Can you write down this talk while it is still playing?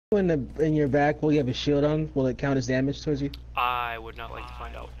In your back, will you have a shield on? Will it count as damage towards you? I would not like to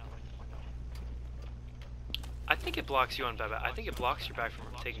find out. I think it blocks you on back. I think it blocks your back from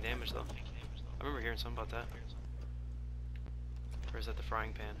taking damage, though. I remember hearing something about that. Or is that the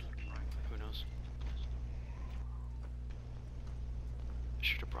frying pan? Who knows? I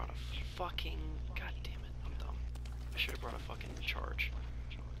should have brought a fucking... God damn it, I'm dumb. I should have brought a fucking charge.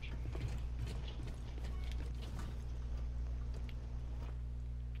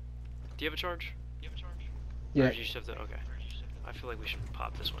 Do you have a charge? Yeah. Or did you just have to... Okay. I feel like we should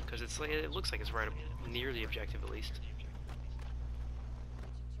pop this one, because it's like, it looks like it's right near the objective, at least.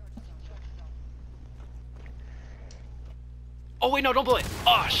 Oh wait, no, don't blow it!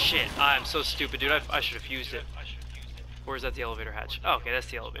 Oh shit, I'm so stupid, dude. I should have fused it. Or is that the elevator hatch? Oh, okay, that's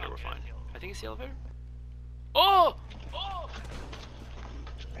the elevator, we're fine. I think it's the elevator? Oh!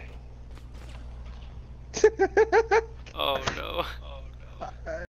 Oh no.